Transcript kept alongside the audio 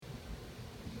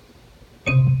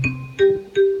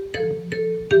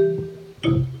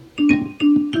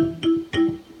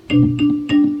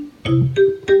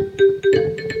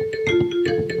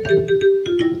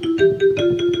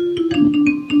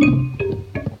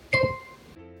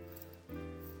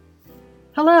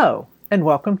Hello, and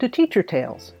welcome to Teacher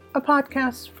Tales, a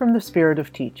podcast from the Spirit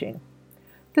of Teaching.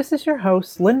 This is your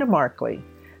host, Linda Markley,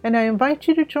 and I invite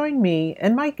you to join me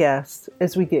and my guests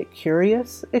as we get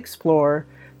curious, explore,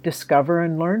 discover,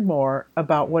 and learn more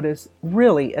about what is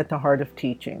really at the heart of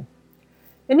teaching.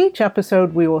 In each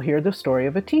episode, we will hear the story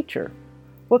of a teacher.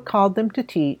 What called them to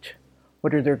teach?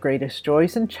 What are their greatest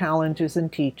joys and challenges in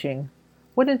teaching?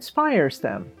 What inspires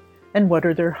them? And what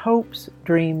are their hopes,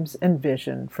 dreams, and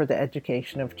vision for the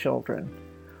education of children?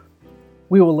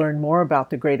 We will learn more about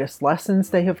the greatest lessons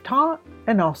they have taught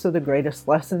and also the greatest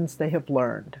lessons they have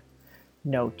learned.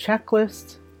 No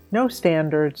checklists, no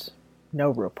standards, no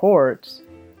reports,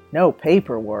 no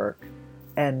paperwork,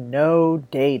 and no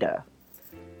data.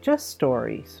 Just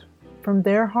stories from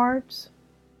their hearts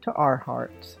to our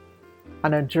hearts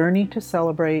on a journey to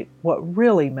celebrate what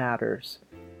really matters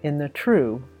in the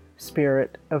true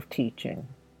spirit of teaching.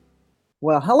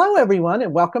 Well, hello everyone,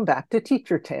 and welcome back to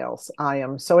Teacher Tales. I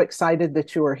am so excited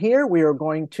that you are here. We are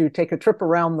going to take a trip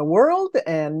around the world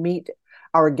and meet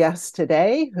our guest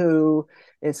today, who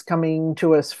is coming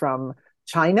to us from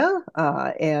China,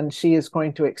 and she is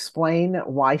going to explain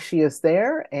why she is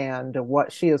there and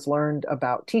what she has learned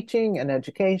about teaching and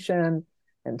education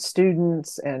and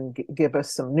students, and give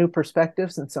us some new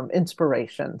perspectives and some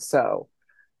inspiration. So,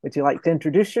 would you like to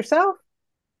introduce yourself?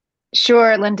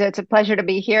 Sure, Linda, it's a pleasure to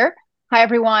be here. Hi,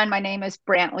 everyone. My name is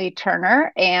Brantley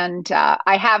Turner, and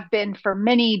I have been for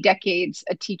many decades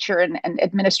a teacher and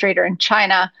administrator in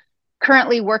China,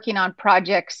 currently working on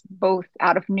projects both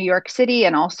out of New York City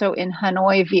and also in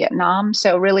Hanoi, Vietnam.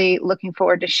 So, really looking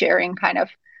forward to sharing kind of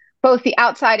both the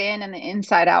outside in and the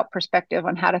inside out perspective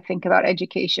on how to think about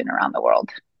education around the world.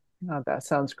 Oh, that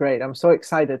sounds great. I'm so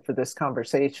excited for this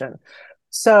conversation.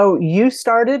 So, you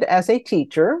started as a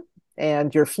teacher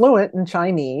and you're fluent in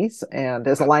Chinese. And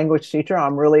as a language teacher,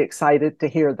 I'm really excited to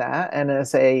hear that. And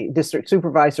as a district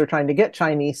supervisor trying to get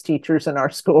Chinese teachers in our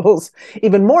schools,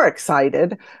 even more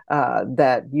excited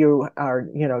that you are,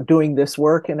 doing this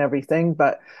work and everything.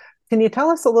 But can you tell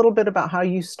us a little bit about how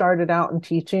you started out in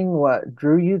teaching? What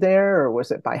drew you there? Or was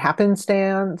it by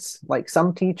happenstance, like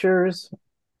some teachers?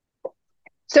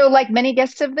 So, like many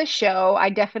guests of the show, I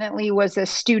definitely was a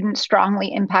student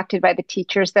strongly impacted by the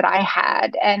teachers that I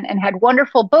had and had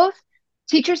wonderful both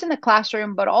teachers in the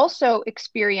classroom, but also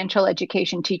experiential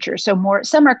education teachers. So, more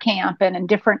summer camp and in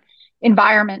different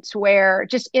environments where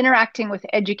just interacting with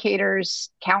educators,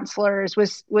 counselors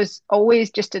was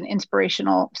always just an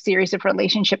inspirational series of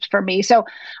relationships for me. So,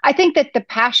 I think that the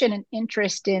passion and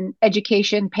interest in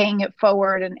education, paying it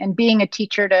forward, and being a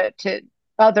teacher to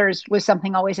others was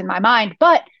something always in my mind,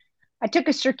 but I took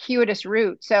a circuitous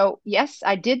route. So yes,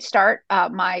 I did start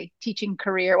my teaching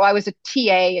career. Well, I was a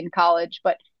TA in college,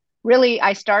 but really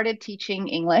I started teaching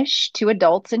English to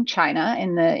adults in China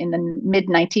in the mid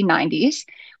 1990s.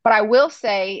 But I will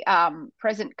say,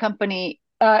 present company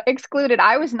excluded,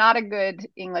 I was not a good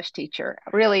English teacher.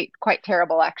 Really, quite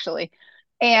terrible actually.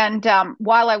 And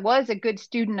while I was a good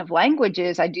student of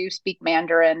languages, I do speak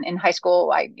Mandarin. In high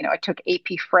school. I took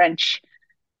AP French.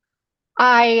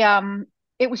 I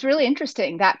it was really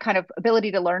interesting that kind of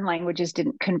ability to learn languages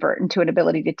didn't convert into an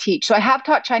ability to teach. So I have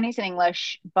taught Chinese and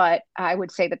English, but I would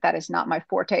say that that is not my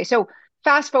forte. So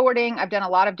fast forwarding, I've done a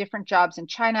lot of different jobs in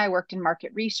China. I worked in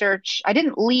market research. I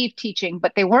didn't leave teaching,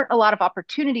 but there weren't a lot of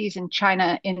opportunities in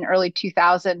China in early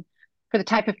 2000 for the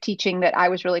type of teaching that I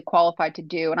was really qualified to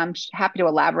do. And I'm happy to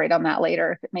elaborate on that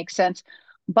later if it makes sense.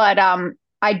 But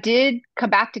I did come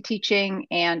back to teaching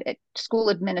and at school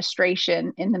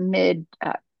administration in the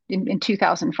in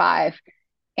 2005,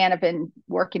 and I've been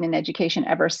working in education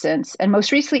ever since. And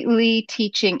most recently,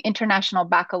 teaching international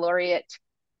baccalaureate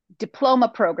diploma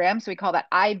programs. So we call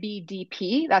that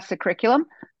IBDP. That's the curriculum,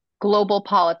 global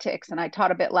politics. And I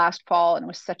taught a bit last fall, and it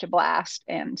was such a blast.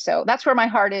 And so that's where my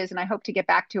heart is, and I hope to get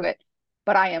back to it.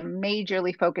 But I am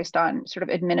majorly focused on sort of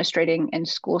administrating and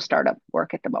school startup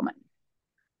work at the moment.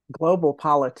 Global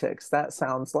politics. That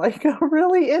sounds like a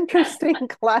really interesting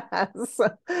class.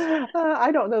 I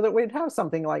don't know that we'd have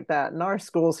something like that in our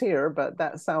schools here, but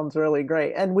that sounds really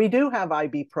great. And we do have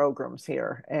IB programs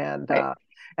here, Right.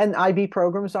 and IB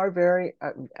programs are very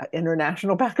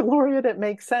international baccalaureate. It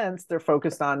makes sense. They're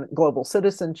focused on global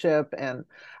citizenship and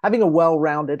having a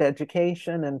well-rounded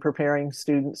education and preparing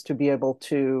students to be able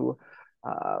to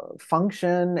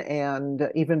function and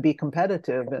even be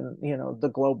competitive in the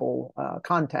global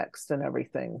context and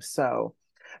everything. So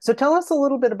tell us a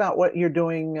little bit about what you're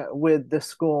doing with the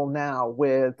school now,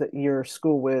 with your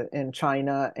school in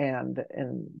China, and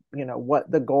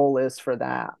what the goal is for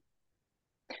that.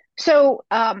 So,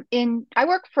 I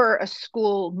work for a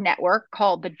school network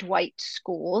called the Dwight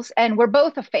Schools, and we're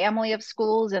both a family of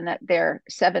schools, and that they're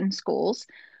 7 schools,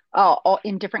 all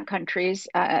in different countries.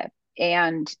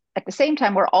 And at the same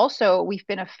time, we've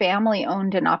been a family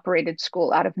owned and operated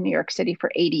school out of New York City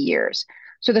for 80 years.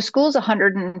 So the school's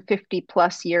 150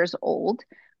 plus years old,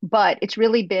 but it's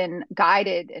really been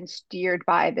guided and steered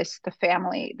by the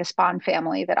Spahn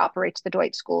family that operates the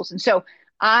Dwight Schools. And so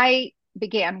I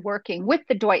began working with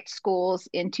the Dwight Schools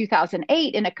in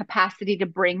 2008 in a capacity to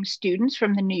bring students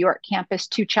from the New York campus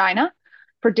to China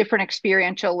for different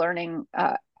experiential learning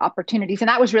opportunities. And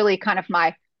that was really kind of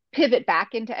my pivot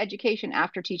back into education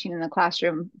after teaching in the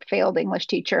classroom, failed English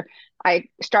teacher. I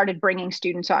started bringing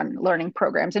students on learning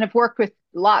programs and have worked with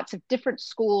lots of different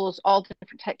schools, all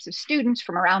different types of students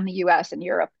from around the US and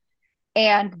Europe,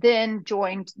 and then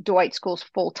joined Dwight Schools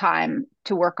full time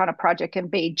to work on a project in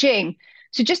Beijing.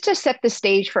 So just to set the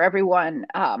stage for everyone,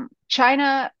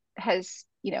 China has,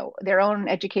 their own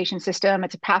education system.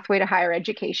 It's a pathway to higher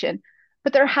education,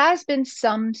 but there has been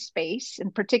some space,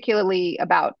 and particularly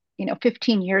about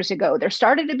 15 years ago, there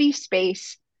started to be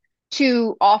space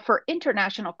to offer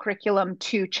international curriculum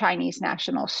to Chinese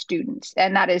national students,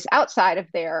 and that is outside of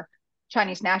their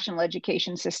Chinese national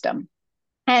education system.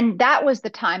 And that was the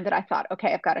time that I thought,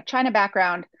 okay, I've got a China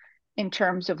background in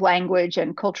terms of language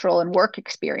and cultural and work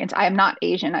experience. I am not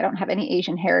Asian. I don't have any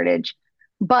Asian heritage.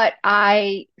 But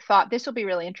I thought this will be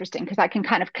really interesting because I can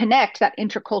kind of connect that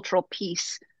intercultural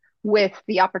piece with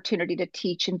the opportunity to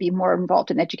teach and be more involved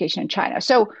in education in China.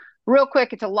 So, real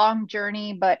quick, it's a long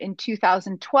journey, but in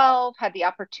 2012, had the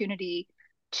opportunity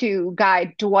to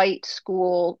guide Dwight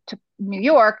School to New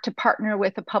York to partner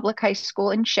with a public high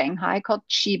school in Shanghai called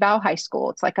Qibao High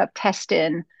School. It's like a test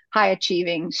in high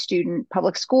achieving student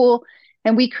public school.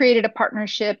 And we created a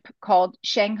partnership called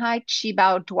Shanghai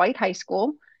Qibao Dwight High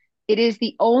School. It is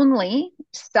the only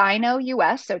Sino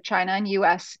US, so China and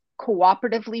US,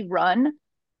 cooperatively run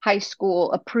high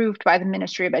school approved by the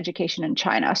Ministry of Education in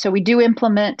China. So we do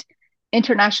implement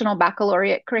international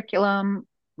baccalaureate curriculum,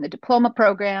 the diploma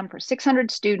program for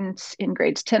 600 students in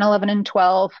grades 10, 11, and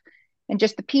 12. And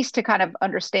just the piece to kind of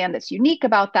understand that's unique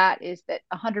about that is that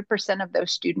 100% of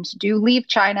those students do leave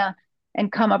China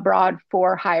and come abroad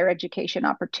for higher education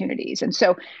opportunities. And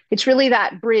so it's really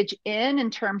that bridge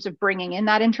in terms of bringing in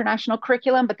that international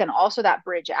curriculum, but then also that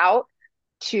bridge out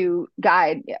to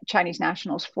guide Chinese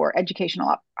nationals for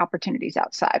educational opportunities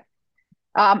outside.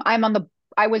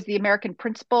 I was the American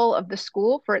principal of the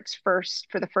school for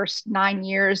the first 9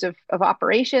 years of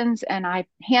operations, and I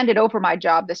handed over my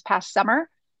job this past summer.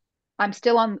 I'm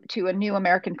still on to a new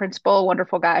American principal, a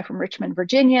wonderful guy from Richmond,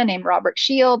 Virginia, named Robert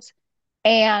Shields.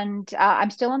 And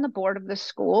I'm still on the board of the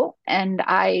school. And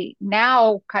I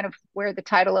now kind of wear the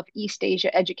title of East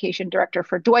Asia Education Director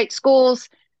for Dwight Schools.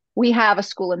 We have a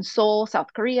school in Seoul,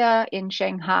 South Korea, in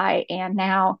Shanghai, and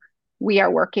now we are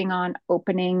working on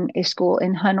opening a school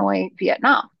in Hanoi,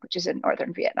 Vietnam, which is in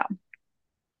northern Vietnam.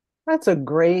 That's a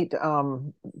great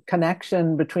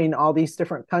connection between all these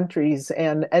different countries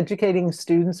and educating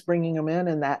students, bringing them in,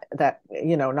 and that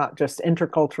not just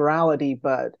interculturality,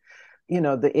 but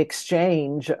the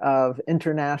exchange of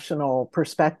international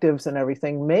perspectives and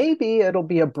everything. Maybe it'll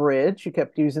be a bridge. You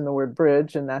kept using the word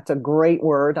bridge, and that's a great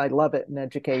word. I love it in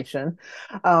education.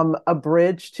 A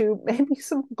bridge to maybe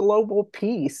some global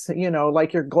peace,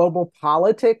 like your global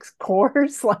politics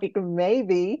course. Like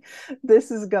maybe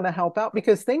this is going to help out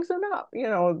because things are not,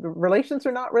 the relations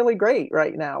are not really great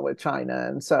right now with China.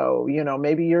 And so,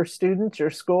 maybe your students,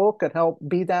 your school could help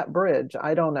be that bridge.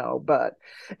 I don't know,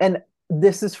 and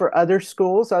this is for other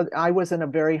schools. I was in a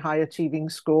very high achieving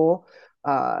school,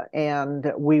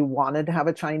 and we wanted to have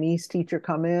a Chinese teacher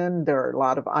come in. There are a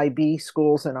lot of IB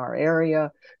schools in our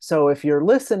area. So if you're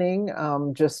listening,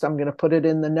 I'm going to put it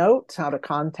in the notes how to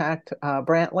contact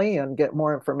Brantley and get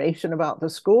more information about the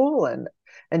school, and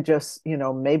just,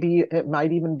 maybe it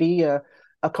might even be a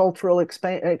cultural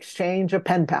exchange of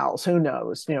pen pals. Who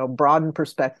knows? Broaden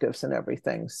perspectives and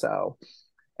everything. So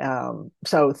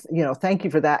thank you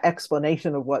for that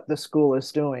explanation of what the school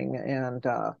is doing and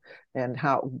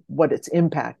what its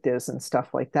impact is and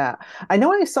stuff like that. I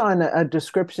know I saw in a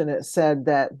description it said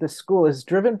that the school is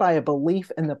driven by a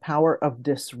belief in the power of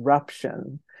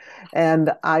disruption.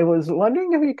 And I was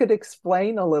wondering if you could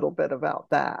explain a little bit about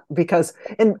that, because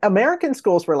in American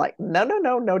schools, we're like,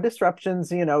 no disruptions,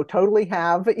 totally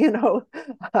have,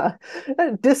 uh,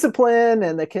 discipline,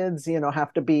 and the kids,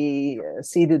 have to be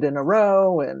seated in a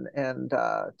row and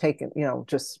taken,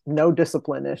 just no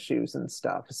discipline issues and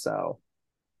stuff. So.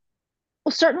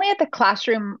 Well, certainly at the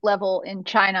classroom level in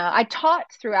China, I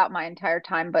taught throughout my entire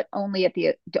time, but only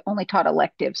taught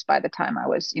electives by the time I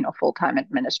was, full-time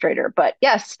administrator. But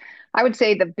yes, I would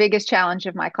say the biggest challenge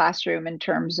of my classroom in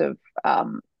terms of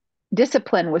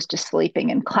discipline was just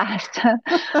sleeping in class.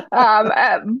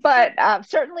 But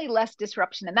certainly less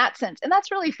disruption in that sense. And that's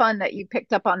really fun that you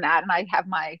picked up on that. And I have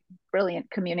my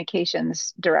brilliant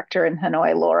communications director in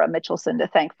Hanoi, Laura Mitchelson, to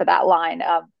thank for that line.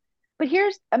 But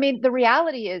I mean, the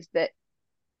reality is that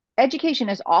education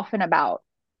is often about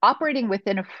operating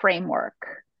within a framework.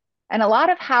 And a lot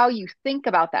of how you think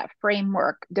about that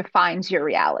framework defines your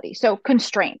reality. So,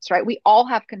 constraints, right? We all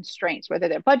have constraints, whether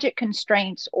they're budget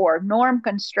constraints or norm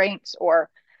constraints or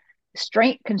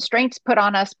constraints put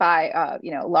on us by,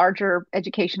 larger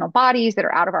educational bodies that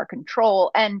are out of our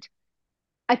control. And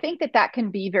I think that that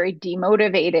can be very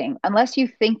demotivating unless you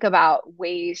think about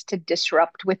ways to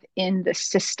disrupt within the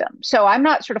system. So I'm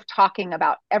not sort of talking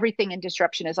about everything in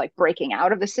disruption is like breaking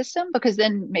out of the system, because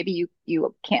then maybe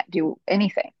you can't do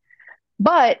anything.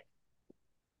 But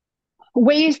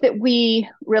ways that we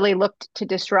really looked to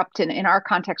disrupt in our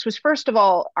context was, first of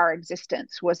all, our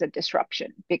existence was a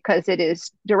disruption because it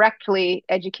is directly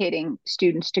educating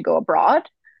students to go abroad,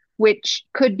 which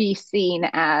could be seen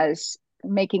as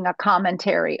making a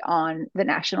commentary on the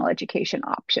national education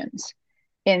options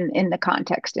in the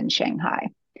context in Shanghai.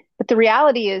 But the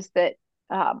reality is that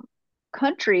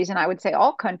countries, and I would say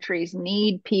all countries,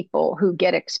 need people who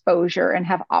get exposure and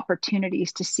have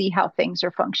opportunities to see how things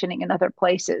are functioning in other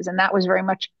places. And that was very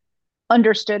much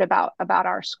understood about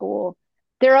our school.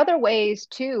 There are other ways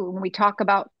too, when we talk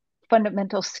about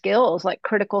fundamental skills like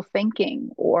critical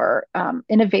thinking or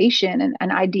innovation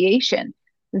and ideation,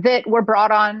 that were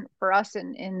brought on for us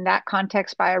in that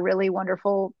context by a really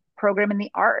wonderful program in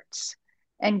the arts,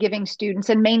 and giving students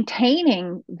and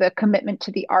maintaining the commitment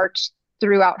to the arts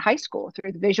throughout high school,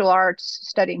 through the visual arts,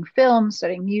 studying film,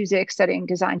 studying music, studying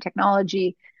design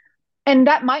technology. And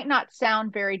that might not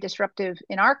sound very disruptive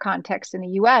in our context in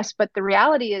the US, but the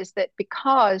reality is that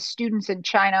because students in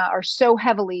China are so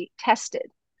heavily tested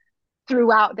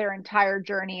throughout their entire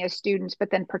journey as students,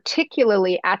 but then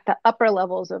particularly at the upper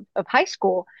levels of high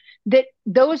school, that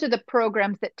those are the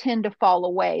programs that tend to fall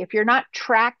away. If you're not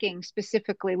tracking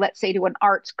specifically, let's say, to an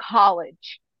arts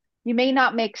college, you may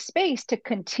not make space to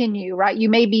continue, right? You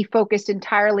may be focused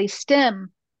entirely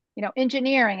STEM,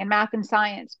 engineering and math and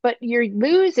science, but you're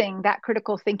losing that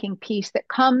critical thinking piece that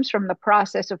comes from the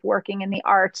process of working in the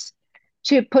arts,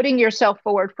 to putting yourself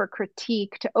forward for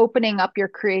critique, to opening up your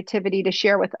creativity to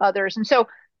share with others. And so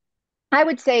I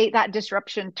would say that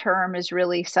disruption term is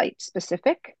really site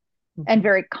specific and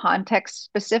very context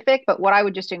specific. But what I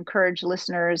would just encourage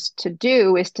listeners to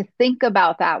do is to think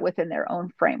about that within their own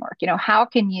framework. How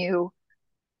can you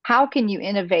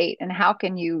innovate and how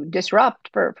can you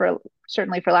disrupt, for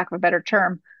certainly, for lack of a better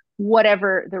term,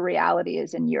 whatever the reality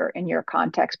is in your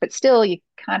context, but still you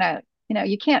kind of,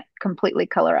 you can't completely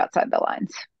color outside the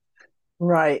lines.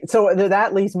 Right. So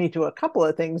that leads me to a couple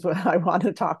of things what I want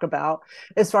to talk about.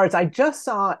 As far as I just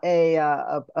saw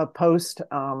a post,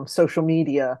 social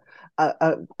media.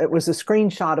 It was a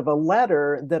screenshot of a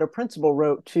letter that a principal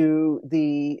wrote to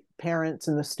the parents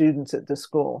and the students at the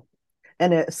school.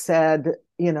 And it said,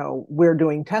 we're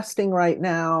doing testing right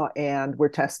now, and we're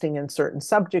testing in certain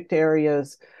subject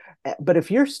areas. But if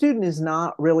your student is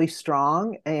not really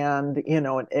strong and,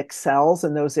 excels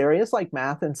in those areas like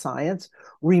math and science,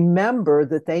 remember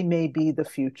that they may be the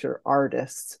future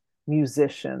artists,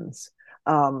 musicians,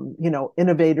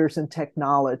 innovators in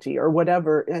technology or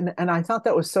whatever. And I thought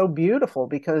that was so beautiful,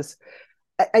 because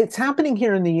it's happening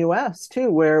here in the US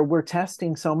too, where we're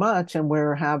testing so much and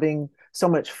we're having so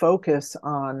much focus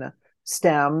on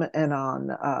STEM and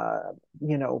on,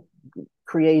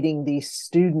 creating these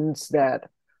students that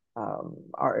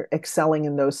are excelling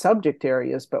in those subject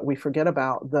areas, but we forget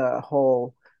about the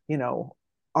whole,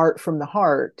 art from the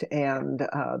heart and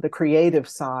the creative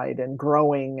side and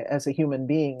growing as a human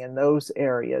being in those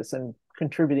areas and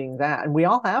contributing that. And we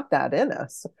all have that in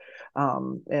us.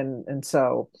 And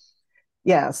so,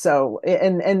 yeah. So,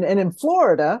 and in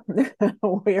Florida,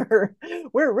 we're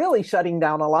really shutting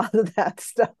down a lot of that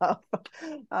stuff.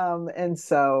 And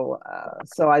so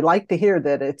I like to hear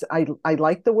that I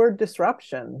like the word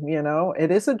disruption.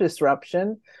 It is a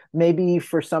disruption. Maybe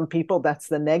for some people that's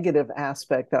the negative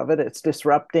aspect of it. It's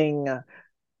disrupting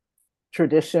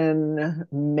tradition,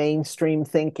 mainstream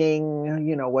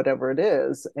thinking, whatever it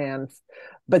is.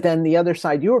 But then the other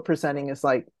side you were presenting is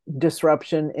like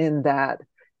disruption in that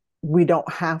we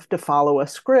don't have to follow a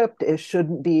script. It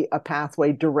shouldn't be a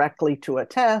pathway directly to a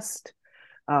test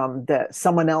that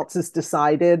someone else has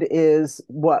decided is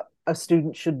what a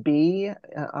student should be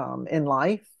in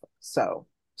life. So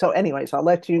anyways, I'll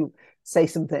let you say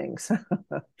some things.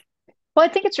 Well, I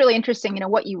think it's really interesting,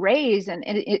 what you raise, and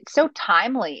it's so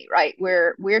timely, right?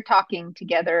 We're talking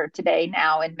together today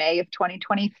now in May of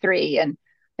 2023, and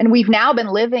we've now been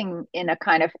living in a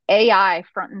kind of AI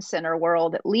front and center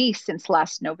world at least since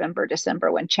last November,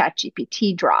 December when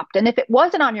ChatGPT dropped. And if it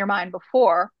wasn't on your mind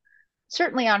before,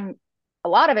 certainly on a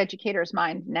lot of educators'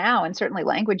 minds now, and certainly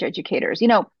language educators,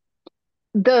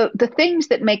 the things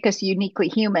that make us uniquely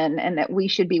human and that we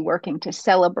should be working to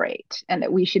celebrate and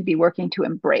that we should be working to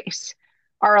embrace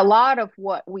are a lot of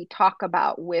what we talk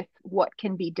about with what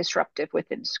can be disruptive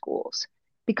within schools,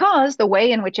 because the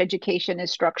way in which education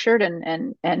is structured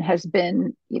and has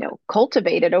been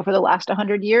cultivated over the last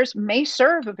 100 years may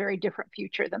serve a very different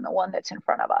future than the one that's in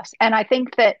front of us. And I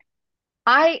think that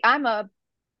I'm a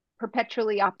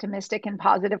perpetually optimistic and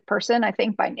positive person, I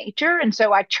think, by nature. And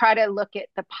so I try to look at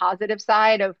the positive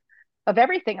side of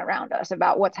everything around us,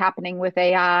 about what's happening with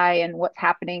AI and what's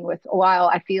happening with, while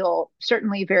I feel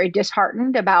certainly very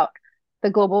disheartened about the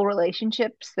global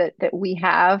relationships that we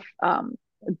have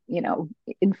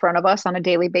in front of us on a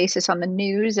daily basis on the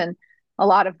news, and a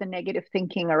lot of the negative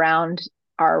thinking around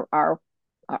our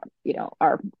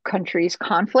country's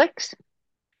conflicts.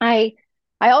 I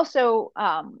also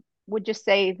would just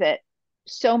say that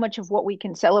so much of what we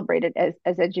can celebrate it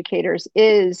as educators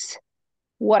is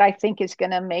what I think is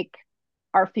going to make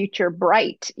our future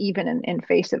bright, even in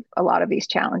face of a lot of these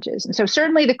challenges. And so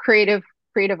certainly the creative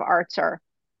arts are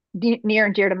near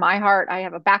and dear to my heart. I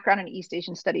have a background in East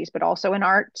Asian studies, but also in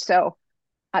art. So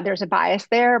there's a bias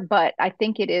there, but I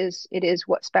think it is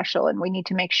what's special. And we need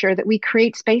to make sure that we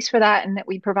create space for that, and that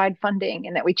we provide funding,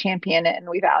 and that we champion it and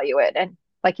we value it. And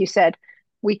like you said,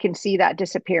 we can see that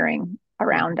disappearing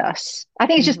around us. I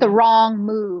think it's just the wrong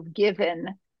move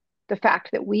given the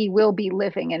fact that we will be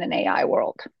living in an AI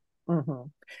world. Mm-hmm.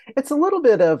 It's a little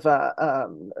bit of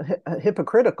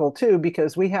hypocritical too,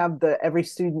 because we have the Every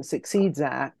Student Succeeds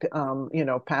Act,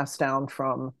 passed down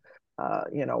from,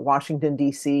 Washington,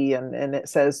 D.C., and it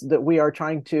says that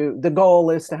the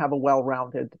goal is to have a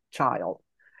well-rounded child.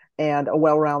 And a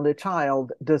well-rounded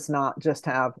child does not just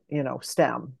have,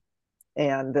 STEM.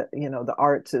 And, the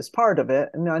arts is part of it.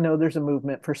 And I know there's a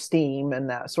movement for STEAM and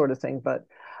that sort of thing, but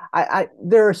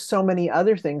there are so many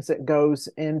other things that goes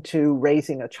into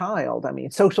raising a child. I mean,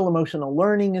 social emotional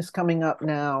learning is coming up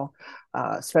now,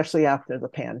 especially after the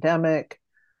pandemic.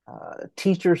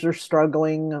 Teachers are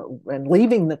struggling and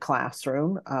leaving the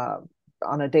classroom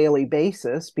on a daily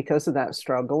basis because of that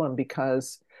struggle, and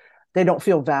because they don't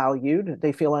feel valued.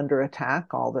 They feel under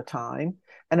attack all the time.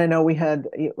 And I know we had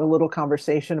a little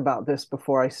conversation about this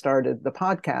before I started the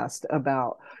podcast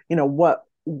about, what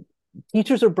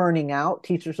teachers are burning out,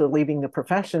 teachers are leaving the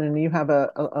profession, and you have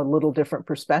a little different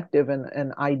perspective and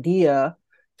an idea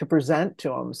to present to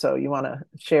them. So you want to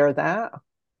share that?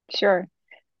 Sure.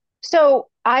 So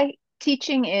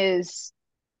teaching is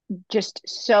just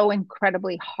so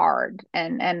incredibly hard.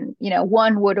 And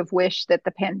one would have wished that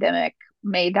the pandemic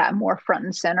made that more front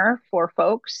and center for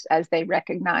folks, as they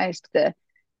recognized the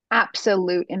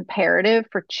absolute imperative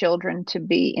for children to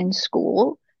be in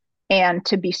school and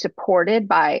to be supported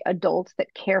by adults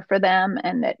that care for them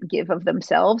and that give of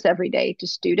themselves every day to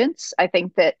students. I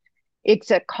think that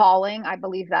it's a calling. I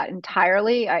believe that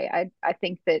entirely. I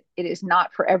think that it is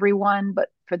not for everyone, but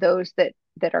for those that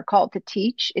are called to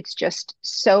teach, it's just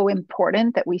so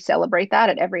important that we celebrate that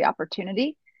at every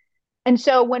opportunity. And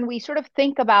so when we sort of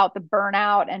think about the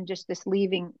burnout and just this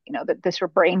leaving, this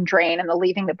brain drain and the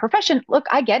leaving the profession, look,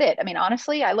 I get it. I mean,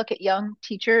 honestly, I look at young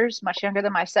teachers much younger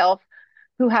than myself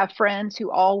who have friends who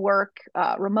all work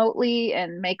remotely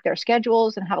and make their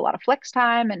schedules and have a lot of flex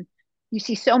time. And you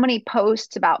see so many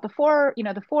posts about the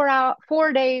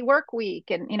 4-day work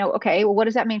week. And, okay, well, what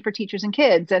does that mean for teachers and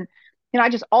kids? And I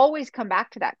just always come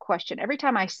back to that question every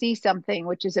time I see something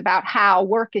which is about how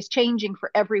work is changing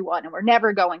for everyone and we're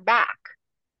never going back.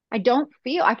 I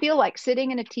feel like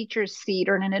sitting in a teacher's seat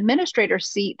or in an administrator's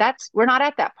seat, we're not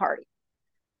at that party.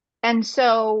 And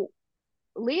so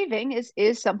leaving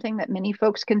is something that many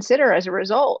folks consider as a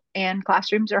result. And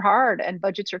classrooms are hard and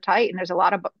budgets are tight, and there's a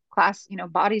lot of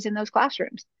bodies in those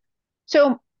classrooms.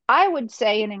 So I would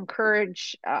say and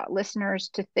encourage listeners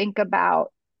to think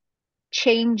about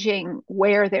changing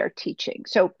where they're teaching.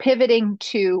 So pivoting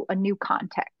to a new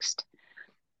context.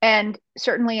 And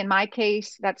certainly in my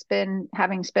case, that's been,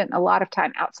 having spent a lot of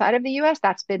time outside of the US,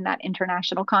 that's been that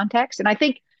international context. And I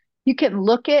think you can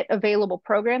look at available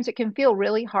programs. It can feel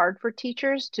really hard for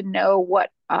teachers to know what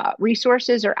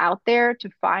resources are out there to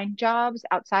find jobs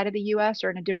outside of the US or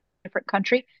in a different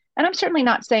country. And I'm certainly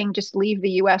not saying just leave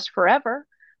the US forever.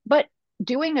 but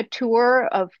doing a tour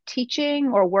of teaching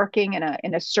or working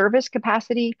in a service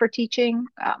capacity for teaching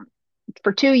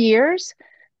for 2 years,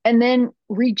 and then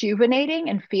rejuvenating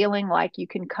and feeling like you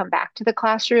can come back to the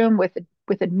classroom with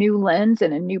a new lens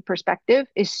and a new perspective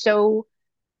is so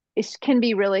it can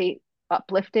be really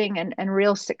uplifting and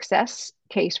real success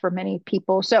case for many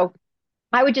people. So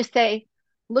I would just say,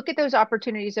 look at those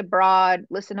opportunities abroad,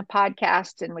 listen to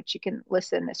podcasts in which you can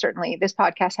listen. Certainly, this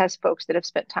podcast has folks that have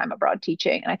spent time abroad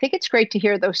teaching. And I think it's great to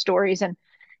hear those stories. And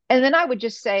then I would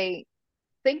just say,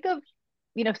 think of,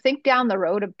 think down the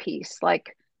road a piece,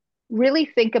 like really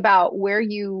think about where do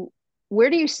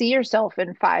you see yourself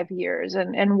in 5 years,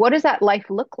 and what does that life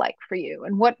look like for you,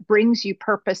 and what brings you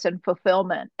purpose and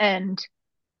fulfillment. And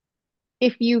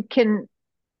if you can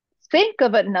think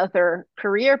of another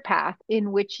career path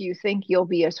in which you think you'll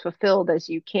be as fulfilled as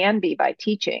you can be by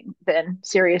teaching, then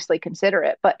seriously consider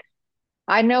it. But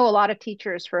I know a lot of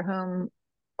teachers for whom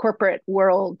corporate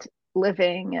world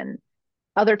living and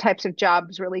other types of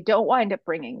jobs really don't wind up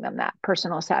bringing them that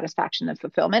personal satisfaction and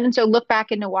fulfillment. And so look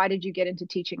back into, why did you get into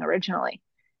teaching originally?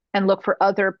 And look for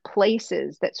other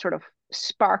places that sort of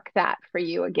spark that for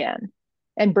you again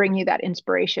and bring you that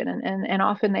inspiration. And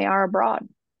often they are abroad.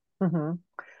 Mm-hmm.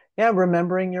 Yeah,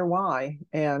 remembering your why.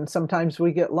 And sometimes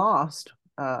we get lost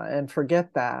and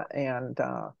forget that. And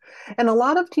a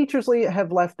lot of teachers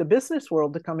have left the business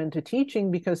world to come into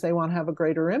teaching because they want to have a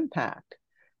greater impact.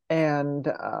 And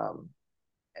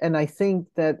I think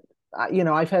that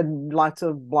I've had lots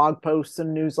of blog posts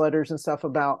and newsletters and stuff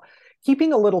about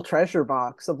keeping a little treasure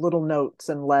box of little notes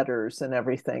and letters and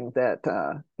everything that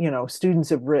students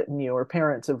have written you or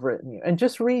parents have written you, and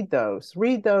just read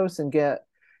those and get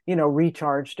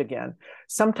recharged again.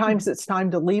 Sometimes it's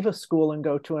time to leave a school and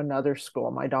go to another school.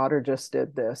 My daughter just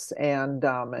did this, and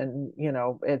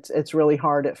it's really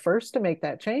hard at first to make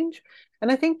that change.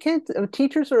 And I think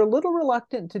teachers are a little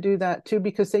reluctant to do that too,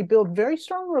 because they build very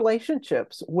strong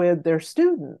relationships with their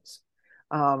students,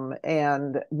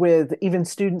 and with even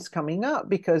students coming up,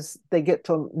 because they get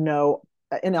to know,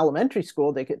 in elementary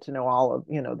school, they get to know all of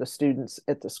the students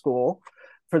at the school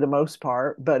for the most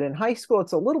part. But in high school,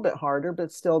 it's a little bit harder,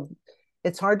 but still,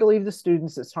 it's hard to leave the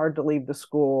students. It's hard to leave the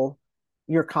school,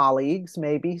 your colleagues,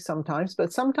 maybe sometimes,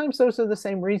 but sometimes those are the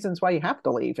same reasons why you have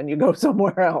to leave and you go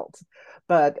somewhere else.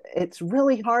 But it's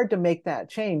really hard to make that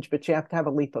change, but you have to have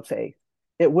a leap of faith.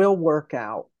 It will work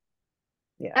out.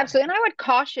 Yeah. Absolutely. And I would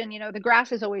caution, the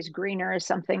grass is always greener is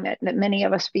something that many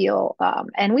of us feel.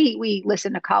 And we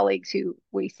listen to colleagues who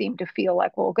we seem to feel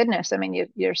like, well, goodness, I mean,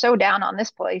 you're so down on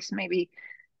this place. Maybe,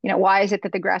 why is it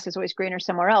that the grass is always greener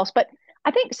somewhere else? But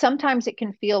I think sometimes it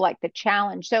can feel like the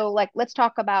challenge. So like, let's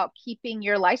talk about keeping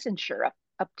your licensure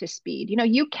up to speed.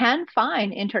 You can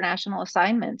find international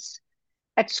assignments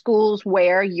at schools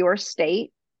where your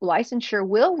state licensure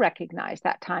will recognize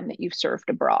that time that you've served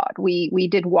abroad. We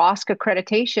did WASC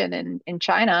accreditation in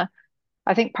China,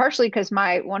 I think partially because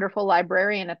my wonderful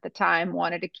librarian at the time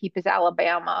wanted to keep his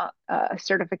Alabama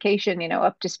certification,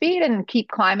 up to speed and keep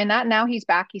climbing that. Now he's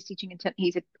back. He's teaching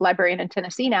he's a librarian in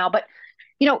Tennessee now. But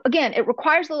again, it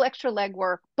requires a little extra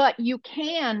legwork, but you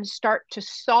can start to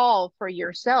solve for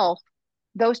yourself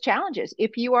those challenges.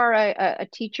 If you are a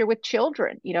teacher with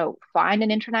children, find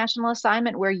an international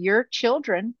assignment where your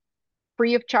children,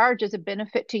 free of charge as a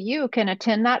benefit to you, can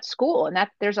attend that school. And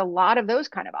that there's a lot of those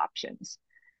kind of options.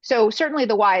 So certainly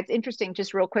the why. It's interesting,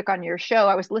 just real quick on your show.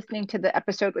 I was listening to the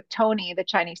episode with Tony, the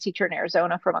Chinese teacher in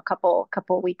Arizona, from a couple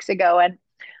of weeks ago. And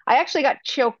I actually got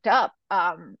choked up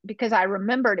because I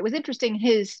remembered, it was interesting,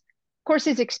 of course,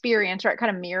 his experience, right, kind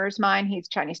of mirrors mine. He's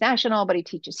Chinese national, but he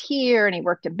teaches here and he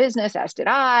worked in business, as did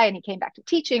I, and he came back to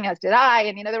teaching, as did I.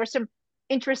 And, there were some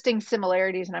interesting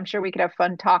similarities, and I'm sure we could have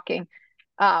fun talking.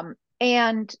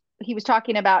 And he was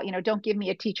talking about, don't give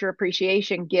me a teacher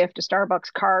appreciation gift, a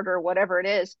Starbucks card or whatever it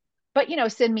is, but,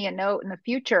 send me a note in the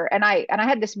future. And I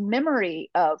had this memory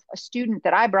of a student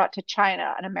that I brought to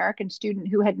China, an American student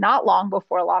who had not long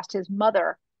before lost his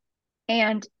mother.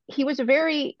 And he was a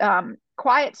very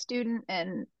quiet student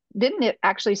and didn't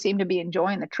actually seem to be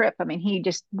enjoying the trip. I mean, he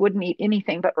just wouldn't eat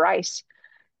anything but rice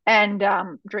and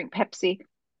drink Pepsi.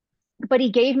 But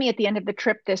he gave me at the end of the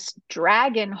trip this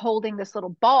dragon holding this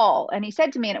little ball. And he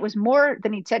said to me, and it was more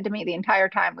than he'd said to me the entire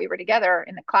time we were together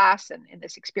in the class and in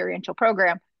this experiential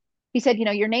program. He said,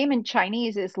 your name in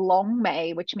Chinese is Long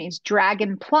Mei, which means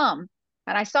dragon plum.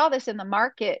 And I saw this in the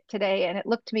market today and it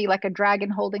looked to me like a dragon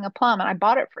holding a plum, and I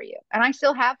bought it for you. And I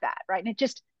still have that, right? And it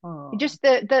just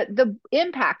the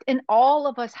impact, and all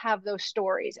of us have those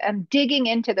stories, and digging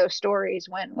into those stories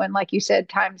when like you said,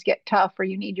 times get tough or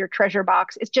you need your treasure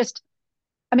box. It's just,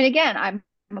 I mean, again, I'm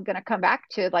going to come back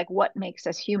to like what makes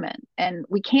us human, and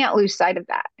we can't lose sight of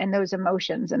that. And those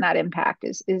emotions and that impact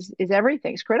is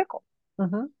everything. It's critical.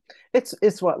 Hmm.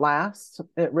 It's what lasts.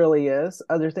 It really is.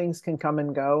 Other things can come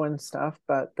and go and stuff,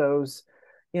 but those,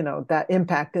 that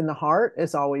impact in the heart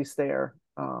is always there,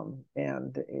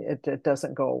 and it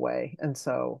doesn't go away. And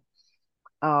so,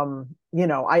 and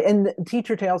the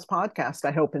Teacher Tales podcast,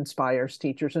 I hope inspires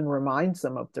teachers and reminds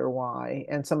them of their why.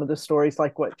 And some of the stories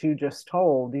like what you just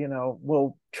told,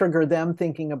 will trigger them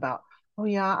thinking about, oh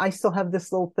yeah, I still have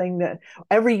this little thing that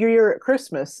every year at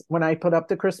Christmas, when I put up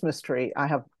the Christmas tree, I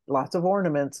have lots of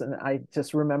ornaments. And I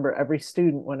just remember every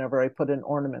student, whenever I put an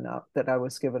ornament up that I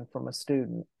was given from a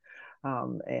student.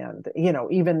 And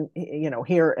even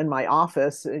here in my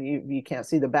office, you can't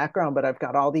see the background, but I've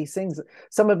got all these things.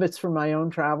 Some of it's from my own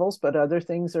travels, but other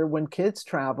things are when kids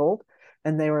traveled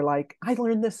and they were like, I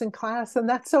learned this in class and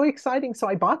that's so exciting, so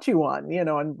I bought you one,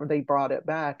 and they brought it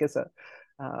back as a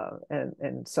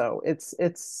and so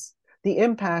it's the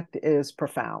impact is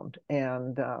profound,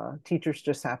 and teachers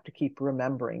just have to keep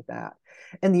remembering that.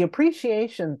 And the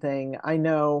appreciation thing, I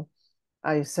know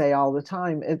I say all the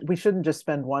time, we shouldn't just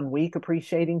spend 1 week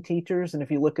appreciating teachers. And if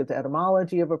you look at the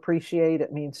etymology of appreciate,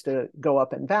 it means to go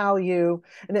up in value.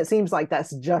 And it seems like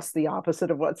that's just the opposite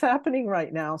of what's happening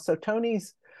right now. So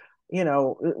Tony's,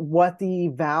 what the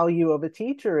value of a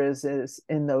teacher is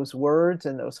in those words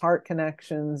and those heart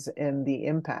connections and the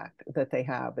impact that they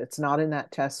have. It's not in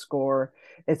that test score.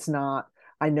 It's not,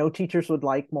 I know teachers would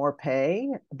like more pay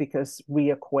because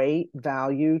we equate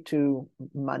value to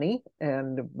money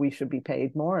and we should be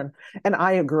paid more. And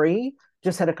I agree.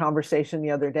 Just had a conversation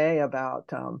the other day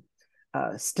about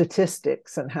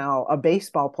statistics and how a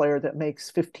baseball player that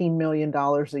makes $15 million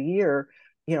a year,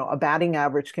 a batting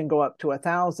average can go up to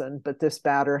 1,000, but this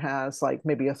batter has like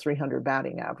maybe a 300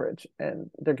 batting average and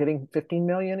they're getting 15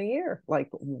 million a year. Like,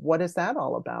 what is that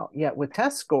all about? Yet with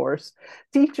test scores,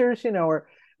 teachers, are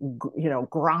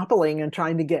grappling and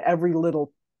trying to get every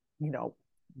little,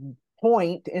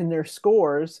 point in their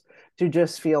scores to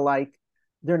just feel like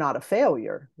they're not a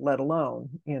failure, let alone,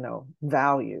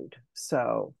 valued.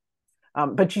 So,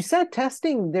 but you said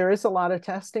testing, there is a lot of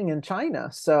testing in China.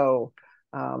 So,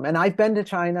 and I've been to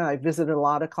China, I visited a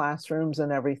lot of classrooms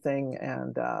and everything.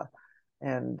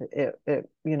 And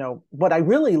what I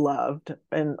really loved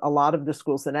in a lot of the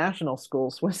schools, the national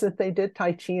schools, was that they did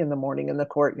Tai Chi in the morning in the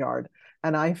courtyard.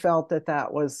 And I felt that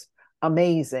that was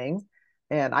amazing.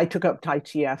 And I took up Tai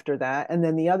Chi after that. And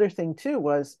then the other thing too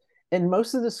was in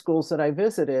most of the schools that I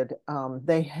visited,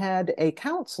 they had a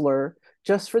counselor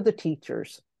just for the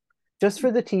teachers,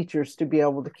 to be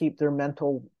able to keep their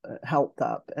mental health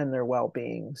up and their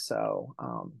well-being. So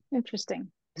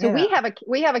Interesting. So yeah.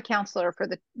 we have a counselor for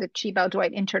the Chiba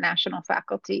Dwight international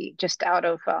faculty, just out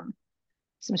of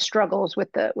some struggles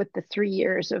with the 3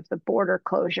 years of the border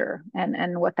closure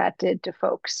and what that did to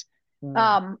folks.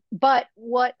 But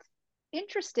what's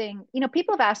interesting,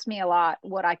 people have asked me a lot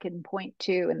what I can point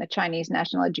to in the Chinese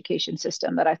national education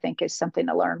system that I think is something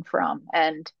to learn from.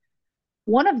 And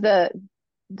one of the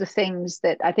things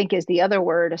that I think is the other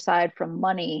word aside from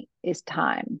money is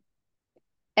time.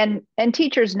 And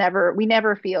teachers we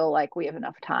never feel like we have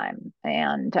enough time.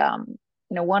 And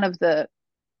one of the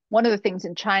things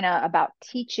in China about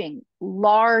teaching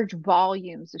large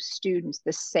volumes of students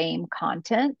the same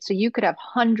content. So you could have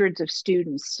hundreds of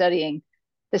students studying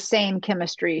the same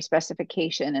chemistry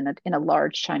specification in a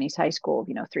large Chinese high school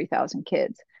of 3,000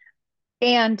 kids.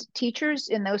 And teachers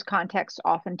in those contexts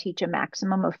often teach a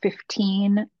maximum of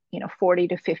 15, 40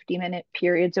 to 50-minute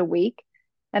periods a week.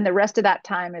 And the rest of that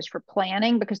time is for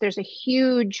planning, because there's a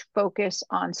huge focus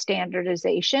on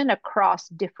standardization across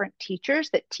different teachers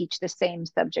that teach the same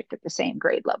subject at the same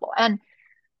grade level. And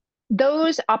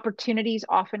those opportunities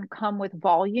often come with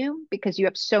volume because you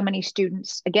have so many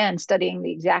students, again, studying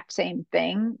the exact same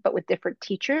thing, but with different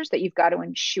teachers, that you've got to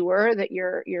ensure that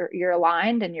you're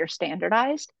aligned and you're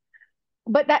standardized.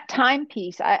 But that time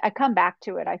piece, I come back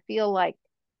to it. I feel like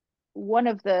one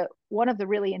of the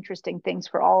really interesting things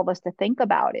for all of us to think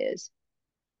about is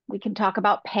we can talk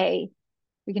about pay,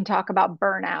 we can talk about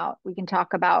burnout, we can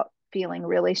talk about feeling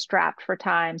really strapped for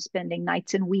time, spending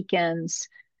nights and weekends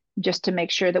just to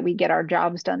make sure that we get our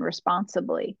jobs done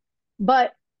responsibly.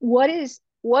 But what is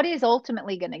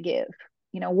ultimately going to give?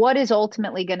 What is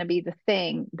ultimately going to be the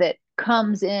thing that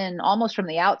comes in almost from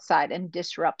the outside and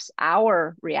disrupts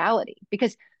our reality?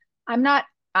 Because I'm not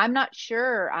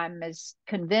sure I'm as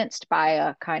convinced by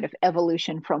a kind of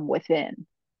evolution from within.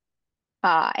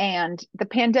 And the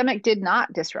pandemic did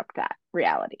not disrupt that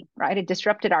reality, right? It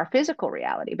disrupted our physical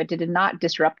reality, but it did not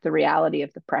disrupt the reality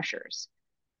of the pressures.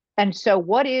 And so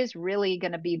what is really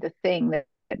going to be the thing that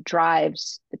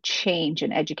drives the change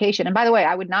in education. And by the way,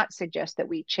 I would not suggest that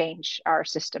we change our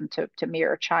system to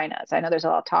mirror China's. I know there's a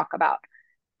lot of talk about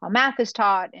how math is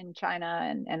taught in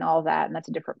China and all that, and that's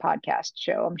a different podcast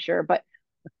show, I'm sure. But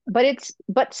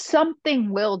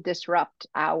something will disrupt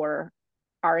our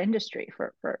industry,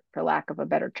 for lack of a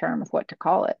better term of what to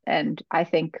call it. And I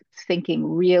think thinking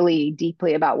really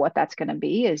deeply about what that's going to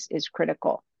be is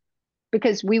critical,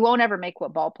 because we won't ever make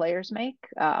what ball players make.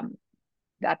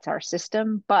 That's our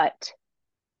system, but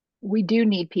we do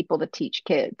need people to teach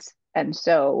kids. And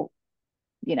so,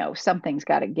 something's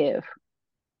got to give.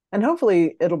 And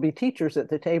hopefully it'll be teachers at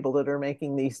the table that are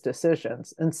making these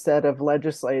decisions instead of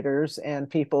legislators and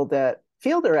people that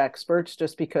feel they're experts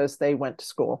just because they went to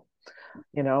school.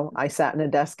 I sat in a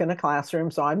desk in a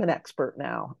classroom, so I'm an expert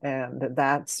now. And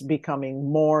that's becoming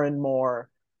more and more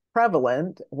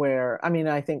prevalent where,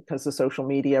 I think because of social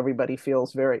media, everybody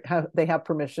feels they have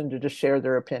permission to just share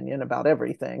their opinion about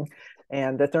everything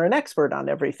and that they're an expert on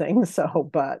everything. So,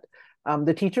 but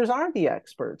the teachers are the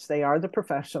experts. They are the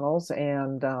professionals,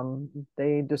 and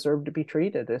they deserve to be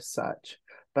treated as such.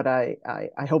 But I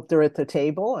hope they're at the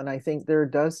table, and I think there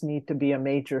does need to be a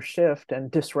major shift and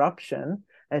disruption,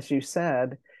 as you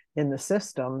said, in the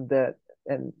system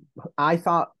and I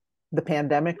thought the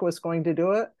pandemic was going to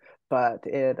do it, but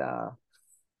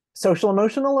social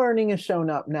emotional learning has shown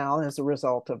up now as a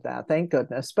result of that, thank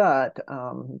goodness. But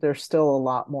there's still a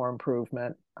lot more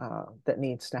improvement that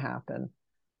needs to happen.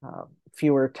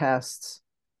 Fewer tests,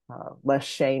 less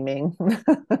shaming,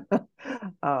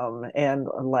 and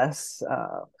less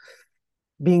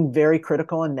being very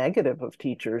critical and negative of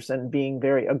teachers and being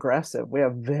very aggressive. We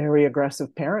have very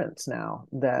aggressive parents now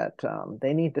that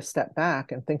they need to step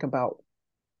back and think about,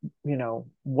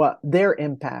 what their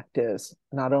impact is,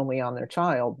 not only on their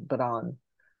child, but on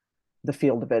the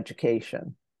field of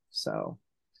education. So,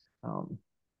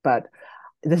 but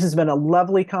this has been a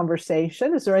lovely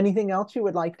conversation. Is there anything else you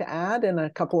would like to add in a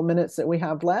couple of minutes that we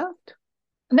have left?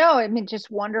 No,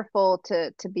 just wonderful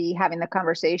to be having the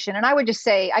conversation. And I would just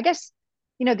say, I guess,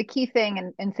 the key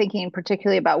thing and thinking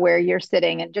particularly about where you're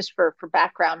sitting, and just for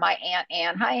background, my Aunt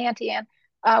Anne, hi, Auntie Anne,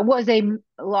 was a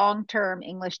long-term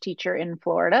English teacher in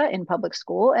Florida in public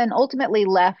school, and ultimately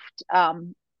left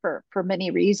for many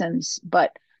reasons,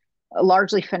 but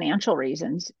largely financial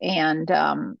reasons. And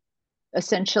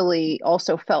essentially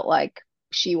also felt like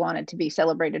she wanted to be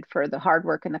celebrated for the hard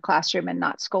work in the classroom and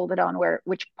not scolded on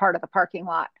which part of the parking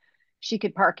lot she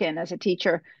could park in as a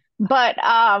teacher. But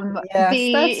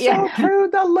yes, that's so true.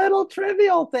 The little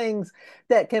trivial things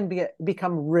that can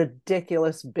become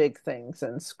ridiculous big things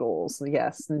in schools.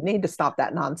 Yes, need to stop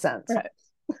that nonsense. Right.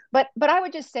 But I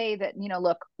would just say that,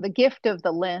 look, the gift of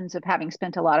the lens of having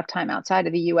spent a lot of time outside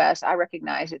of the US, I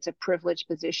recognize it's a privileged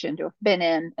position to have been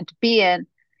in and to be in,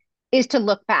 is to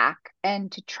look back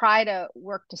and to try to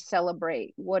work to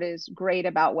celebrate what is great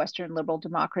about Western liberal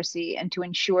democracy, and to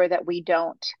ensure that we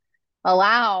don't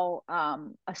allow a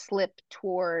slip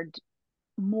toward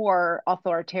more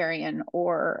authoritarian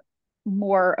or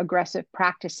more aggressive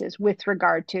practices with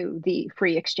regard to the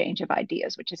free exchange of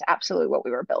ideas, which is absolutely what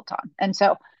we were built on. And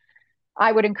so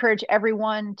I would encourage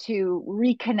everyone to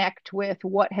reconnect with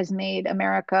what has made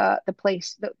America the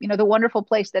place, the wonderful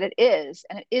place that it is.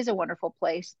 And it is a wonderful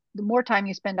place. The more time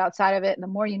you spend outside of it, and the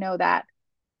more you know that,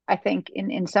 I think,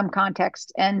 in some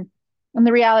context. And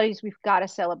the reality is we've got to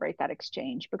celebrate that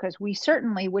exchange, because we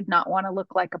certainly would not want to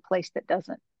look like a place that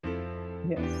doesn't.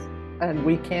 Yes. And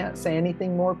we can't say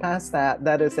anything more past that.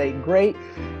 That is a great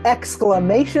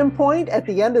exclamation point at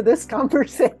the end of this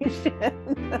conversation.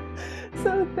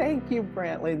 So thank you,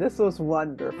 Brantley. This was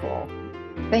wonderful.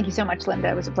 Thank you so much, Linda.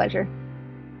 It was a pleasure.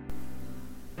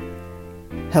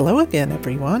 Hello again,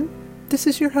 everyone. This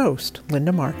is your host,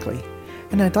 Linda Markley,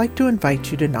 and I'd like to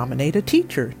invite you to nominate a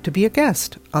teacher to be a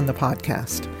guest on the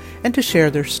podcast and to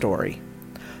share their story.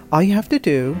 All you have to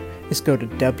do is go to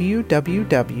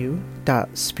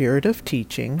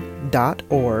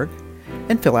www.spiritofteaching.org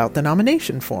and fill out the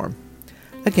nomination form.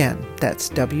 Again, that's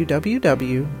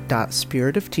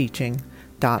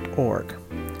www.spiritofteaching.org.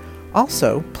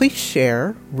 Also, please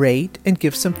share, rate, and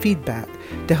give some feedback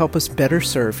to help us better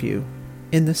serve you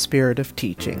in the spirit of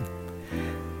teaching.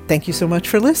 Thank you so much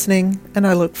for listening, and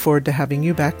I look forward to having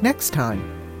you back next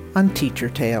time on Teacher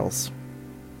Tales.